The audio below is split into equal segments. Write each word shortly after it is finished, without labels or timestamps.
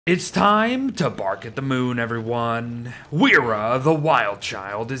It's time to bark at the moon, everyone. Wirra, the wild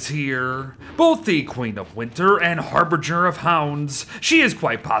child, is here. Both the Queen of Winter and Harbinger of Hounds. She is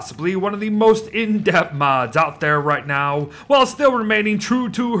quite possibly one of the most in-depth mods out there right now, while still remaining true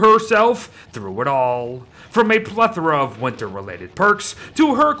to herself through it all. From a plethora of winter-related perks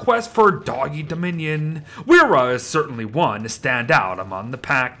to her quest for doggy dominion, Wirra is certainly one to stand out among the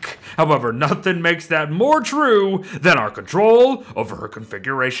pack. However, nothing makes that more true than our control over her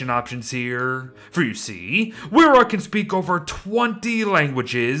configuration options here. For you see, Wirra can speak over 20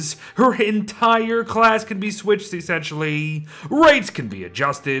 languages, her entire class can be switched essentially, rates can be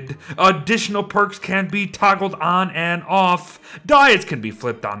adjusted, additional perks can be toggled on and off, diets can be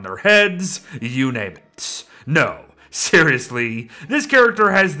flipped on their heads, you name it. No, seriously, this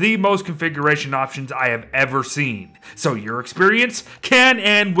character has the most configuration options I have ever seen, so your experience can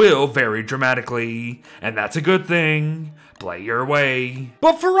and will vary dramatically, and that's a good thing. Play your way.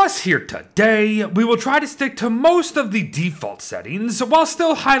 But for us here today, we will try to stick to most of the default settings while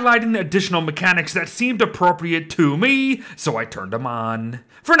still highlighting additional mechanics that seemed appropriate to me, so I turned them on.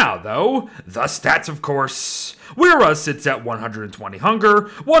 For now though, the stats of course. Wirra sits at 120 hunger,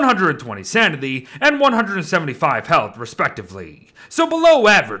 120 sanity, and 175 health respectively, so below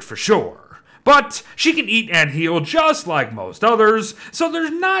average for sure. But she can eat and heal just like most others, so there's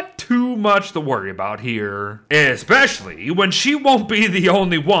not too much to worry about here. Especially when she won't be the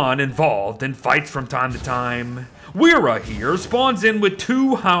only one involved in fights from time to time. Wirra here spawns in with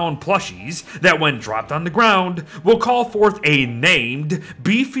 2 hound plushies that when dropped on the ground will call forth a named,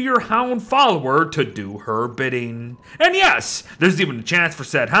 beefier hound follower to do her bidding. And yes, there's even a chance for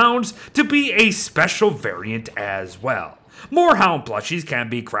said hounds to be a special variant as well. More hound plushies can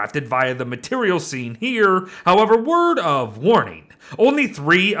be crafted via the material seen here, however, word of warning. Only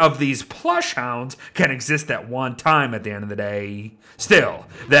 3 of these plush hounds can exist at one time at the end of the day. Still,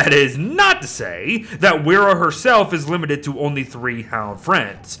 that is not to say that Wirra herself is limited to only 3 hound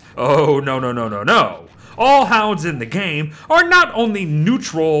friends. Oh, no. All hounds in the game are not only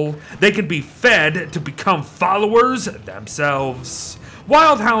neutral, they can be fed to become followers themselves.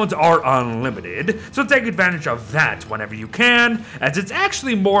 Wild hounds are unlimited, so take advantage of that whenever you can, as it's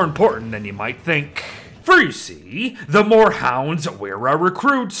actually more important than you might think. For you see, the more hounds Wirra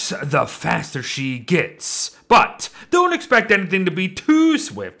recruits, the faster she gets. But don't expect anything to be too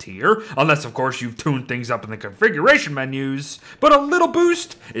swift here, unless of course you've tuned things up in the configuration menus, but a little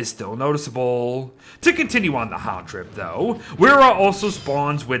boost is still noticeable. To continue on the hound trip though, Wirra also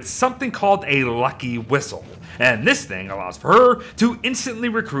spawns with something called a lucky whistle. And this thing allows for her to instantly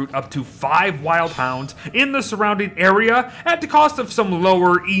recruit up to 5 wild hounds in the surrounding area at the cost of some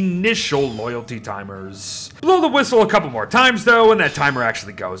lower initial loyalty timers. Blow the whistle a couple more times though, and that timer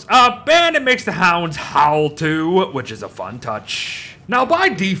actually goes up, and it makes the hounds howl too, which is a fun touch. Now by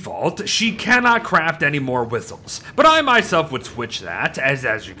default, she cannot craft any more whistles, but I myself would switch that,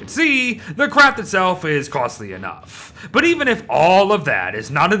 as you can see, the craft itself is costly enough. But even if all of that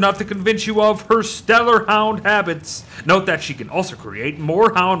is not enough to convince you of her stellar hound habits, note that she can also create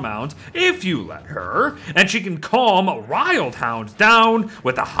more hound mounts if you let her, and she can calm wild hounds down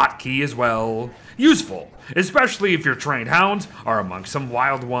with a hotkey as well. Useful, especially if your trained hounds are among some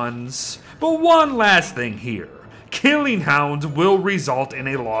wild ones. But one last thing here. Killing hounds will result in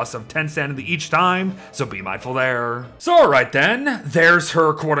a loss of 10 sanity each time, so be mindful there. So alright then, there's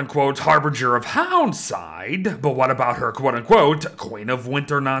her quote-unquote Harbinger of Hounds side, but what about her quote-unquote Queen of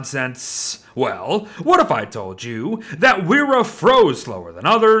Winter nonsense? Well, what if I told you that Wirra froze slower than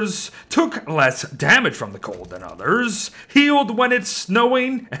others, took less damage from the cold than others, healed when it's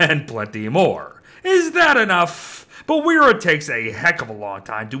snowing, and plenty more? Is that enough? But Wirra takes a heck of a long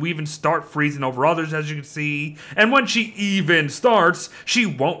time to even start freezing over others, as you can see, and when she even starts, she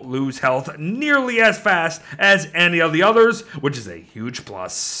won't lose health nearly as fast as any of the others, which is a huge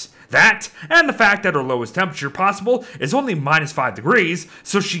plus. That, and the fact that her lowest temperature possible is only -5 degrees,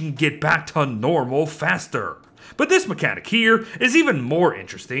 so she can get back to normal faster. But this mechanic here is even more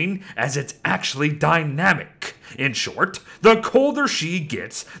interesting, as it's actually dynamic. In short, the colder she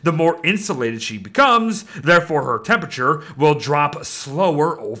gets, the more insulated she becomes, therefore her temperature will drop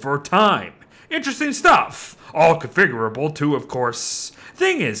slower over time. Interesting stuff. All configurable too, of course.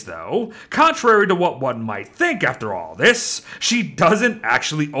 Thing is though, contrary to what one might think after all this, she doesn't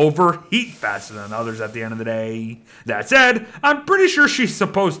actually overheat faster than others at the end of the day. That said, I'm pretty sure she's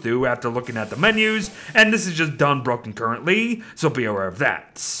supposed to after looking at the menus, and this is just done broken currently, so be aware of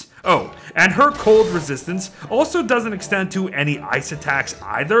that. Oh, and her cold resistance also doesn't extend to any ice attacks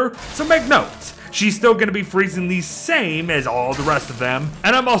either, so make note. She's still going to be freezing the same as all the rest of them,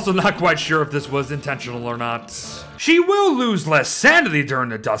 and I'm also not quite sure if this was intentional or not. She will lose less sanity during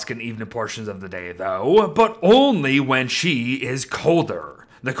the dusk and evening portions of the day though, but only when she is colder.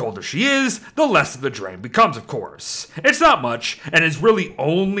 The colder she is, the less of the drain becomes, of course. It's not much, and is really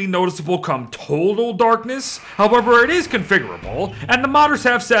only noticeable come total darkness. However, it is configurable, and the modders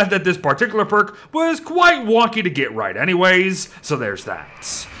have said that this particular perk was quite wonky to get right anyways, so there's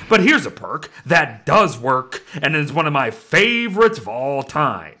that. But here's a perk that does work, and is one of my favorites of all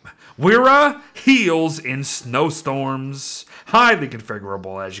time. Wirra heals in snowstorms. Highly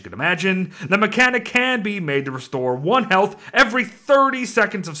configurable, as you can imagine. The mechanic can be made to restore 1 health every 30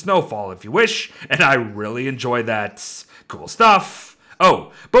 seconds of snowfall if you wish, and I really enjoy that. Cool stuff.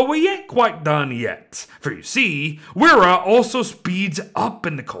 Oh, but we ain't quite done yet. For you see, Wirra also speeds up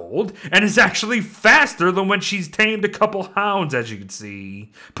in the cold, and is actually faster than when she's tamed a couple hounds, as you can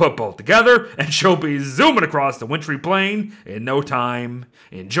see. Put both together, and she'll be zooming across the wintry plain in no time.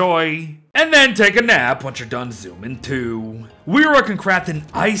 Enjoy. And then take a nap once you're done zooming too. Wirra can craft an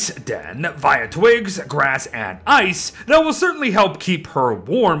ice den via twigs, grass, and ice that will certainly help keep her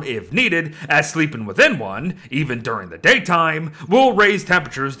warm if needed, as sleeping within one, even during the daytime, will raise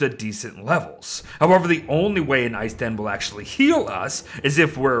temperatures to decent levels. However, the only way an ice den will actually heal us is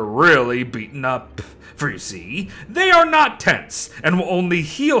if we're really beaten up. For you see, they are not tents, and will only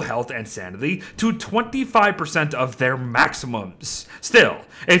heal health and sanity to 25% of their maximums. Still,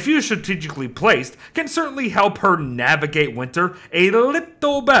 a few strategically placed can certainly help her navigate winter a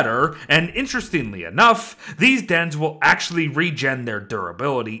little better, and interestingly enough, these dens will actually regen their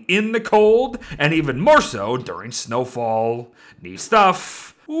durability in the cold, and even more so during snowfall. Neat stuff.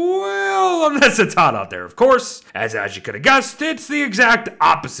 Well, unless it's hot out there, of course. As you could have guessed, it's the exact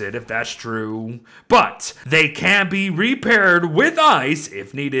opposite if that's true. But they can be repaired with ice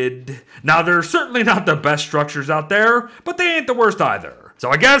if needed. Now, they're certainly not the best structures out there, but they ain't the worst either. So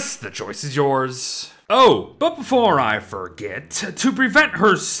I guess the choice is yours. Oh, but before I forget, to prevent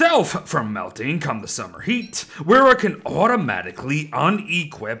herself from melting come the summer heat, Wirra can automatically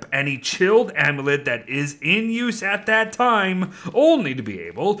unequip any chilled amulet that is in use at that time, only to be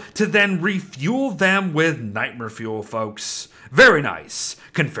able to then refuel them with nightmare fuel, folks. Very nice.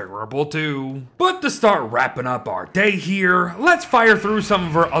 Configurable too. But to start wrapping up our day here, let's fire through some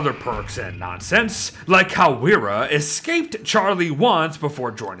of her other perks and nonsense, like how Wirra escaped Charlie once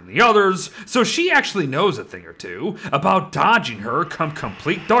before joining the others, so she actually knows a thing or two about dodging her come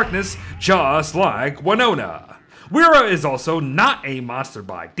complete darkness, just like Winona. Wirra is also not a monster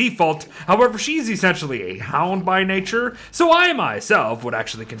by default, however she's essentially a hound by nature, so I myself would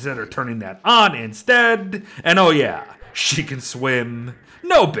actually consider turning that on instead, and oh yeah, she can swim.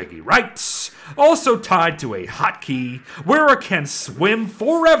 No biggie, right? Also tied to a hotkey, Wirra can swim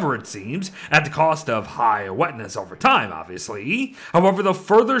forever it seems, at the cost of high wetness over time obviously. However, the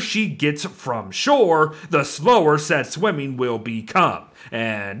further she gets from shore, the slower said swimming will become.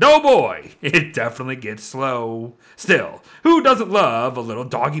 And oh boy, it definitely gets slow. Still, who doesn't love a little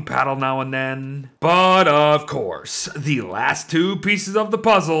doggy paddle now and then? But of course, the last two pieces of the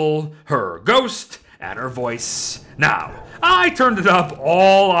puzzle, her ghost and her voice. Now, I turned it up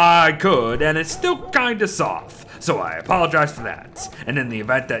all I could, and it's still kinda soft, so I apologize for that. And in the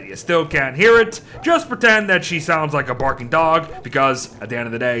event that you still can't hear it, just pretend that she sounds like a barking dog, because at the end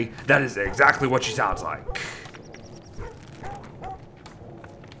of the day, that is exactly what she sounds like.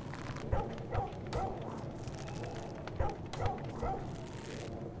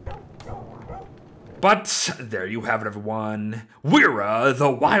 But there you have it, everyone. Wirra,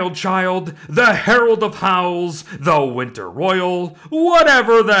 the Wild Child, the Herald of Howls, the Winter Royal,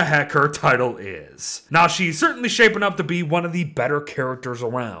 whatever the heck her title is. Now, she's certainly shaping up to be one of the better characters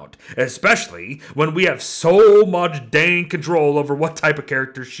around, especially when we have so much dang control over what type of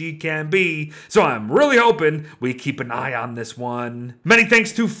character she can be, so I'm really hoping we keep an eye on this one. Many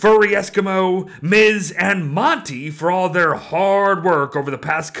thanks to Furry Eskimo, Miz, and Monty for all their hard work over the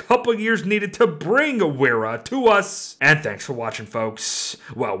past couple years needed to bring Wirra to us. And thanks for watching, folks.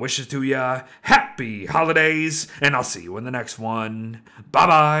 Well wishes to ya, happy holidays, and I'll see you in the next one.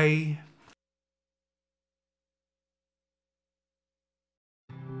 Bye-bye.